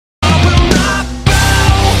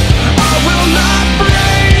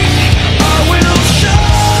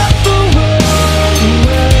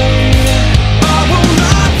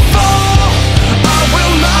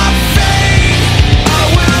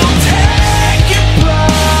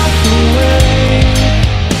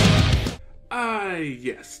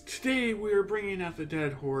Today we are bringing out the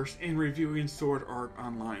dead horse and reviewing Sword Art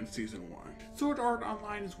Online Season 1. Sword Art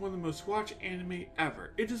Online is one of the most watched anime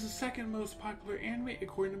ever. It is the second most popular anime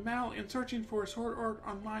according to Mal, and searching for a Sword Art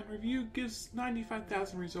Online review gives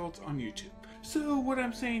 95,000 results on YouTube. So what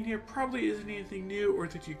I'm saying here probably isn't anything new or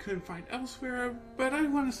that you couldn't find elsewhere, but I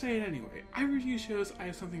want to say it anyway. I review shows I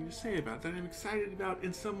have something to say about that I'm excited about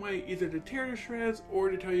in some way, either to tear to shreds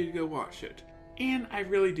or to tell you to go watch it. And I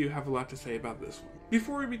really do have a lot to say about this one.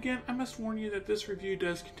 Before we begin, I must warn you that this review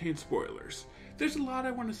does contain spoilers. There's a lot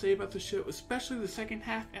I want to say about the show, especially the second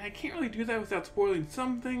half, and I can't really do that without spoiling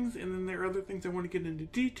some things, and then there are other things I want to get into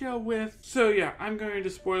detail with. So yeah, I'm going to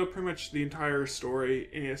spoil pretty much the entire story,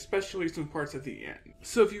 and especially some parts at the end.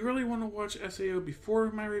 So if you really want to watch SAO before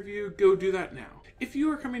my review, go do that now. If you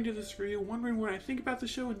are coming to this review wondering what I think about the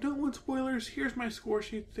show and don't want spoilers, here's my score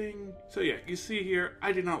sheet thing. So yeah, you see here,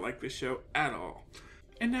 I did not like this show at all.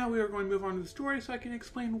 And now we are going to move on to the story so I can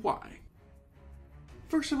explain why.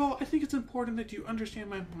 First of all, I think it's important that you understand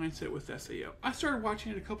my mindset with SAO. I started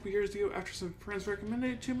watching it a couple years ago after some friends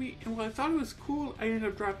recommended it to me, and while I thought it was cool, I ended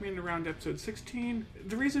up dropping it around episode 16.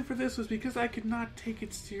 The reason for this was because I could not take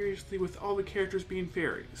it seriously with all the characters being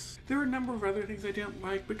fairies. There were a number of other things I didn't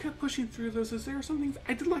like, but kept pushing through those as there are some things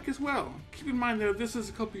I did like as well. Keep in mind though, this is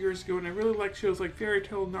a couple years ago and I really liked shows like Fairy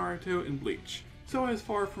Tail, Naruto, and Bleach. So I was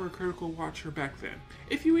far from a critical watcher back then.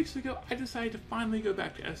 A few weeks ago, I decided to finally go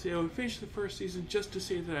back to SAO and finish the first season just to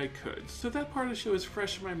say that I could. So that part of the show is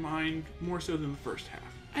fresh in my mind, more so than the first half.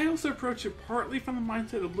 I also approached it partly from the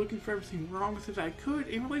mindset of looking for everything wrong with it I could,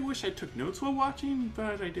 and really wish I took notes while watching,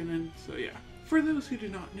 but I didn't, so yeah. For those who do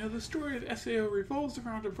not know, the story of SAO revolves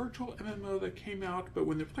around a virtual MMO that came out, but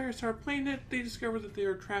when the players started playing it, they discovered that they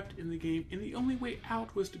were trapped in the game, and the only way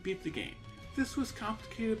out was to beat the game. This was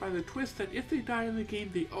complicated by the twist that if they die in the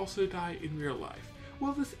game, they also die in real life.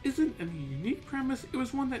 While this isn't a unique premise, it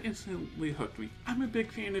was one that instantly hooked me. I'm a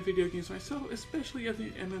big fan of video games myself, especially of the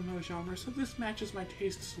MMO genre, so this matches my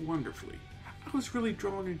tastes wonderfully. I was really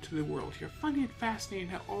drawn into the world here, finding it fascinating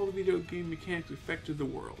how all the video game mechanics affected the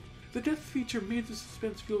world. The death feature made the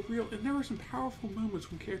suspense feel real, and there were some powerful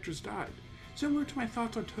moments when characters died. Similar to my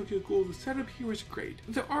thoughts on Tokyo Ghoul, the setup here was great.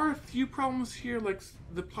 There are a few problems here, like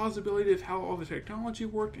the plausibility of how all the technology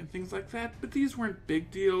worked and things like that, but these weren't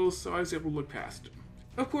big deals, so I was able to look past them.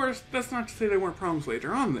 Of course, that's not to say there weren't problems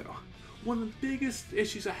later on, though. One of the biggest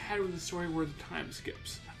issues I had with the story were the time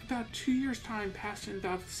skips. About 2 years' time passed in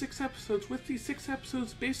about 6 episodes, with these 6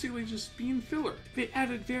 episodes basically just being filler. They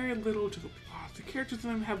added very little to the plot. The characters in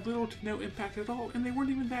them had little to no impact at all, and they weren't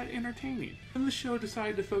even that entertaining. Then the show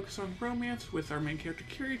decided to focus on romance, with our main character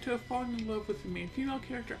Kirito falling in love with the main female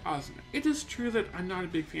character Asuna. It is true that I'm not a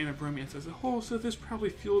big fan of romance as a whole, so this probably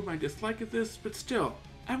fueled my dislike of this, but still,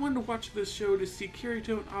 I wanted to watch this show to see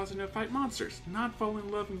Kirito and Asuna fight monsters, not fall in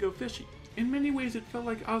love and go fishing. In many ways, it felt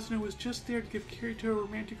like Asuna was just there to give Kirito a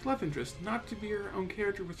romantic love interest, not to be her own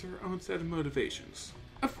character with her own set of motivations.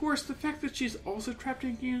 Of course, the fact that she's also trapped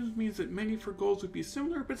in games means that many of her goals would be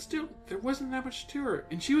similar, but still, there wasn't that much to her,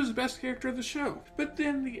 and she was the best character of the show. But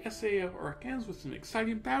then the SAO arc ends with some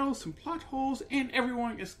exciting battles, some plot holes, and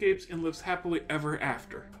everyone escapes and lives happily ever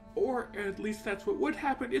after. Or at least that's what would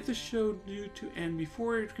happen if the show knew to end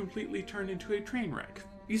before it completely turned into a train wreck.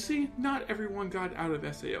 You see, not everyone got out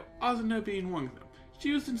of SAO, Asuna being one of them.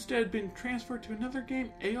 She was instead being transferred to another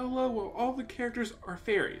game, AOLO, while all the characters are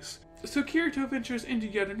fairies. So Kirito ventures into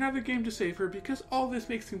yet another game to save her because all this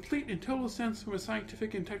makes complete and total sense from a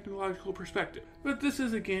scientific and technological perspective. But this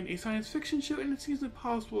is again a science fiction show, and it seems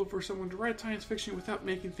impossible for someone to write science fiction without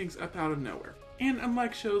making things up out of nowhere. And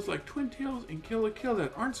unlike shows like Twin Tales and Kill la Kill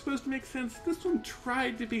that aren't supposed to make sense, this one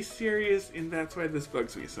tried to be serious, and that's why this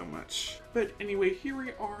bugs me so much. But anyway, here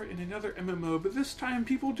we are in another MMO, but this time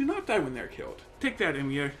people do not die when they're killed. Take that,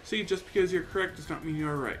 Emiya. See, just because you're correct does not mean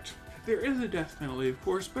you're right. There is a death penalty, of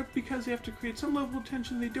course, but because they have to create some level of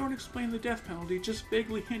tension, they don't explain the death penalty, just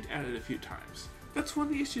vaguely hint at it a few times. That's one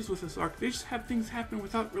of the issues with this arc, they just have things happen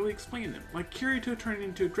without really explaining them. Like Kirito turning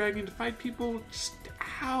into a dragon to fight people, just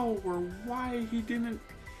how or why he didn't,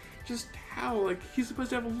 just how, like he's supposed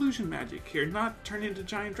to have illusion magic here, not turn into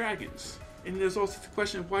giant dragons. And there's also the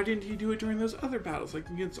question of why didn't he do it during those other battles, like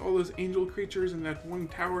against all those angel creatures and that one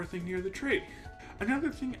tower thing near the tree.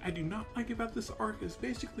 Another thing I do not like about this arc is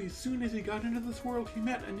basically as soon as he got into this world, he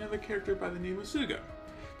met another character by the name of Sugo.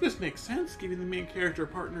 This makes sense, giving the main character a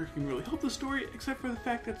partner who can really help the story, except for the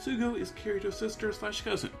fact that Sugo is Kirito's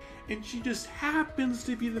sister/cousin, and she just happens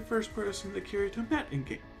to be the first person that Kirito met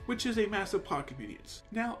in-game, which is a massive plot convenience.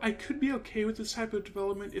 Now, I could be okay with this type of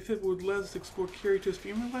development if it would let us explore Kirito's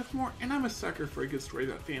family life more, and I'm a sucker for a good story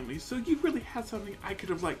about family, so you really had something I could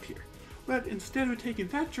have liked here. But instead of taking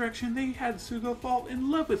that direction, they had Sugo fall in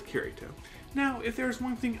love with Kirito. Now, if there's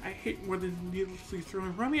one thing I hate more than needlessly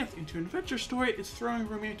throwing romance into an adventure story, it's throwing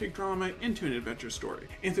romantic drama into an adventure story.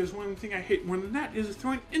 And if there's one thing I hate more than that, is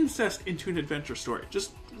throwing incest into an adventure story.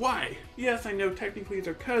 Just why? Yes, I know technically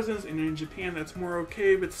they're cousins, and in Japan that's more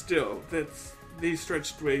okay, but still, they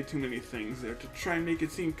stretched way too many things there to try and make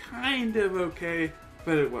it seem kind of okay,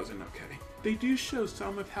 but it wasn't okay. They do show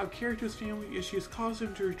some of how Kirito's family issues caused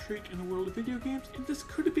him to retreat in the world of video games, and this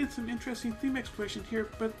could have been some interesting theme exploration here,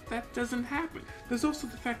 but that doesn't happen. There's also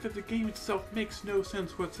the fact that the game itself makes no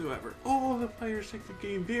sense whatsoever. All the players take the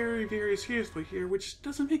game very, very seriously here, which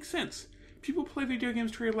doesn't make sense. People play video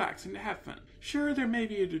games to relax and to have fun. Sure, there may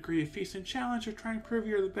be a degree of feast and challenge or trying to prove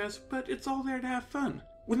you're the best, but it's all there to have fun.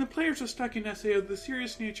 When the players are stuck in SAO, the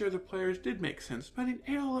serious nature of the players did make sense, but in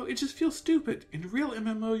ALO, it just feels stupid. In a real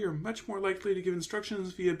MMO, you're much more likely to give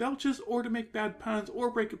instructions via belches, or to make bad puns,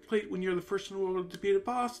 or break a plate when you're the first in the world to beat a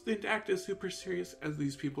boss, than to act as super serious as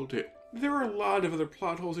these people do. There are a lot of other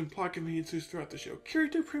plot holes and plot conveniences throughout the show.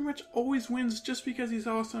 Kirito pretty much always wins just because he's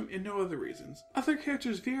awesome and no other reasons. Other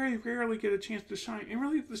characters very rarely get a chance to shine, and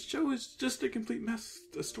really the show is just a complete mess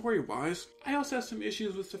story-wise. I also have some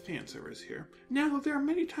issues with the fan service here. Now, there are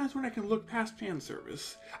many times when I can look past fan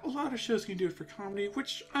service. A lot of shows can do it for comedy,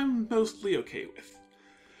 which I'm mostly okay with.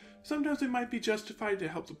 Sometimes it might be justified to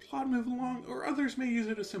help the plot move along, or others may use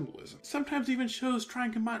it as symbolism. Sometimes even shows try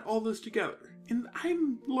and combine all this together, and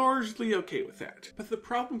I'm largely okay with that. But the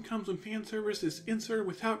problem comes when fan service is inserted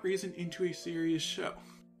without reason into a serious show.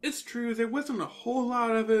 It's true, there wasn't a whole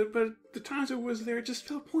lot of it, but the times it was there, it just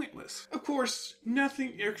felt pointless. Of course,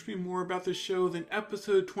 nothing irks me more about the show than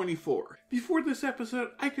episode 24. Before this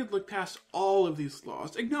episode, I could look past all of these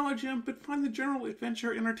flaws, acknowledge them, but find the general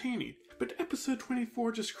adventure entertaining. But episode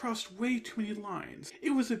 24 just crossed way too many lines.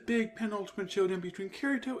 It was a big penultimate showdown between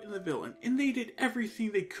Kirito and the villain, and they did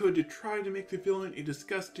everything they could to try to make the villain a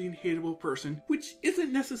disgusting, hateable person, which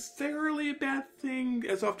isn't necessarily a bad thing,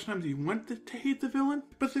 as oftentimes you want to hate the villain,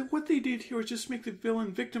 but what they did here was just make the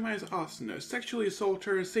villain victimize Asuna, sexually assault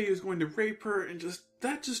her, say he was going to rape her, and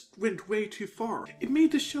that just went way too far. It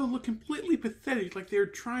made the show look completely pathetic, like they were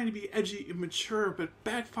trying to be edgy and mature, but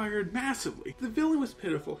backfired massively. The villain was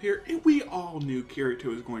pitiful here, and we all knew Kirito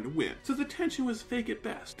was going to win, so the tension was fake at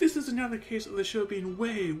best. This is another case of the show being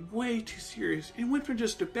way too serious, and went from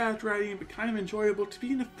just a bad writing but kind of enjoyable to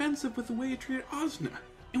being offensive with the way it treated Asuna.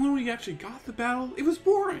 And when we actually got the battle, it was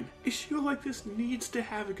boring. A show like this needs to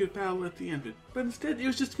have a good battle at the end of it, but instead it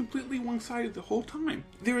was just completely one-sided the whole time.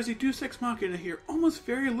 There was a deus ex machina here, almost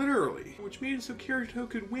very literally, which made it so Kirito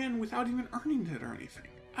could win without even earning it or anything.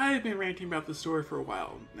 I have been ranting about this story for a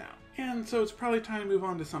while now, and so it's probably time to move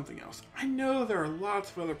on to something else. I know there are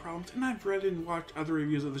lots of other problems, and I've read and watched other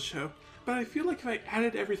reviews of the show, but I feel like if I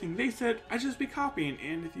added everything they said, I'd just be copying,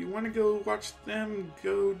 and if you want to go watch them,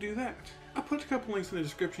 go do that. I'll put a couple links in the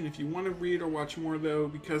description if you want to read or watch more though,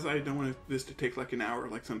 because I don't want this to take like an hour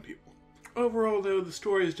like some people. Overall though, the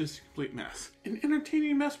story is just a complete mess. An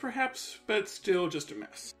entertaining mess perhaps, but still just a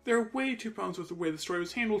mess. There are way too problems with the way the story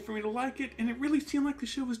was handled for me to like it, and it really seemed like the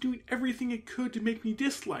show was doing everything it could to make me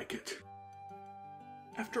dislike it.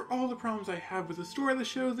 After all the problems I have with the story of the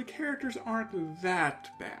show, the characters aren't that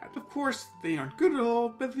bad. Of course, they aren't good at all,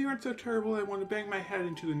 but they aren't so terrible I want to bang my head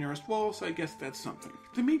into the nearest wall, so I guess that's something.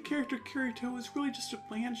 The main character, Kirito, is really just a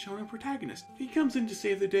bland shonen protagonist. He comes in to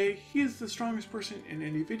save the day, he is the strongest person in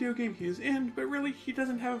any video game he is in, but really, he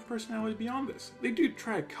doesn't have a personality beyond this. They do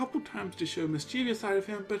try a couple times to show a mischievous side of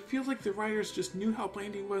him, but it feels like the writers just knew how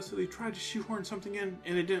bland he was, so they tried to shoehorn something in,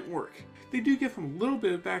 and it didn't work. They do give him a little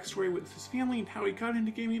bit of backstory with his family and how he got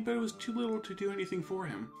into gaming, but it was too little to do anything for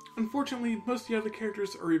him. Unfortunately, most of the other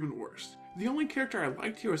characters are even worse. The only character I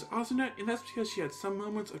liked here was Asuna, and that's because she had some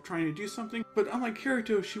moments of trying to do something, but unlike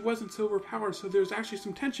Kirito, she wasn't so overpowered, so there's actually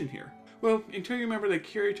some tension here. Well, until you remember that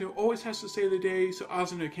Kirito always has to save the day, so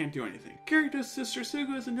Asuna can't do anything. Kirito's sister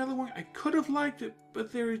Sugo is another one I could have liked it,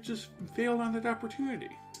 but they just failed on that opportunity.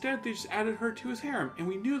 Instead, they just added her to his harem, and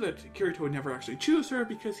we knew that Kirito would never actually choose her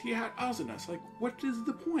because he had Asuna, so like, what is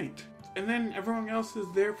the point? And then everyone else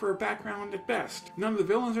is there for a background at best. None of the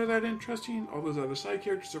villains are that interesting, all those other side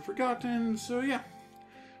characters are forgotten, so yeah,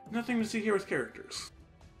 nothing to see here with characters.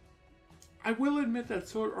 I will admit that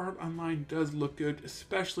Sword Art Online does look good,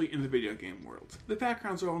 especially in the video game world. The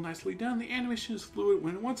backgrounds are all nicely done, the animation is fluid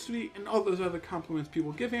when it wants to be, and all those other compliments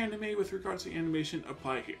people give anime with regards to animation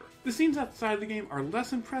apply here. The scenes outside the game are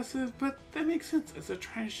less impressive, but that makes sense as they're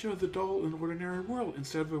trying to show the dull and ordinary world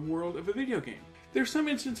instead of a world of a video game. There are some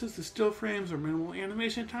instances of still frames or minimal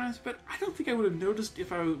animation times, but I don't think I would have noticed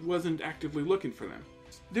if I wasn't actively looking for them.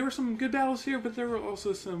 There were some good battles here, but there were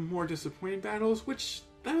also some more disappointing battles, which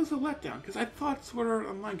that was a letdown, because I thought Sword Art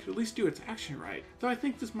Online could at least do its action right. Though I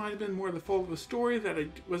think this might have been more the fault of a story that I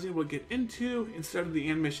wasn't able to get into, instead of the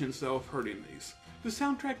animation itself hurting these. The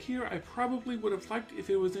soundtrack here I probably would have liked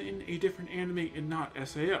if it was in a different anime and not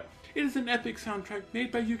SAO. It is an epic soundtrack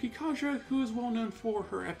made by Yuki Kaja, who is well known for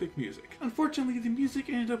her epic music. Unfortunately, the music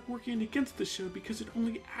ended up working against the show because it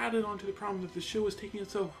only added on to the problem that the show was taking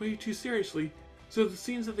itself way too seriously, so the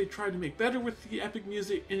scenes that they tried to make better with the epic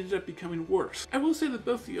music ended up becoming worse. I will say that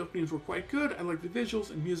both the openings were quite good. I like the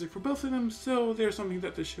visuals and music for both of them, so there's something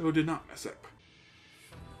that the show did not mess up.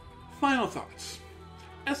 Final thoughts.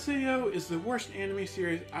 SAO is the worst anime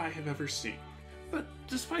series I have ever seen. But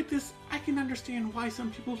despite this, I can understand why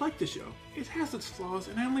some people like the show. It has its flaws,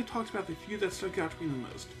 and I only talked about the few that stuck out to me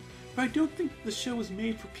the most. But I don't think the show is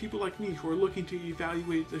made for people like me who are looking to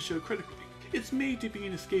evaluate the show critically. It's made to be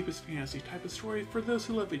an escapist fantasy type of story for those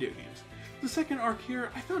who love video games. The second arc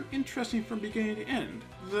here I found interesting from beginning to end,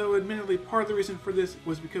 though admittedly part of the reason for this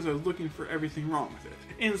was because I was looking for everything wrong with it.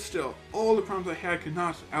 And still, all the problems I had could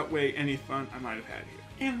not outweigh any fun I might have had here.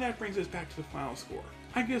 And that brings us back to the final score.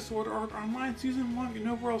 I give Sword Art Online Season 1 an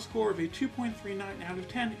overall score of a 2.39 out of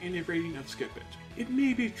 10 and a rating of skip it. It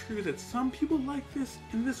may be true that some people like this,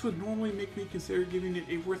 and this would normally make me consider giving it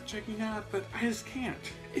a worth checking out, but I just can't.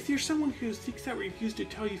 If you're someone who seeks out reviews to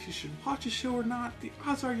tell you if you should watch a show or not, the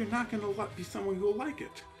odds are you're not going to be someone who will like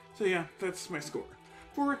it. So yeah, that's my score.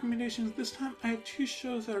 For recommendations this time, I have 2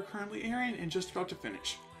 shows that are currently airing and just about to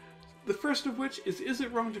finish. The first of which is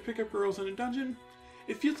It Wrong to Pick Up Girls in a Dungeon?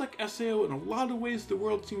 It feels like SAO in a lot of ways, the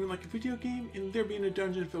world seeming like a video game and there being a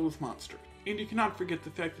dungeon filled with monsters. And you cannot forget the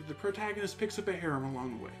fact that the protagonist picks up a harem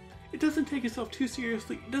along the way. It doesn't take itself too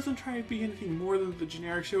seriously, it doesn't try to be anything more than the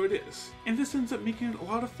generic show it is. And this ends up making it a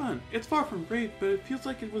lot of fun. It's far from great, but it feels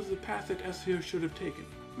like it was the path that SAO should have taken.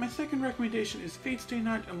 My second recommendation is Fate Stay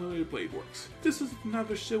Night Unlimited Blade Works. This is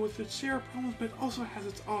another show with its share of problems, but it also has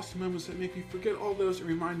its awesome moments that make me forget all those and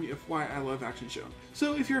remind me of why I love action shonen.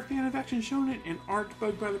 So if you're a fan of action shonen and aren't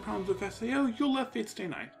bugged by the problems of SAO, you'll love Fate Stay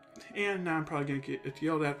Night. And now I'm probably going to get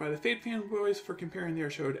yelled at by the Fate fanboys for comparing their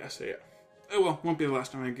show to SAO. Oh well, won't be the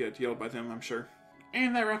last time I get yelled by them, I'm sure.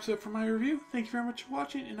 And that wraps it up for my review. Thank you very much for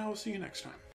watching, and I will see you next time.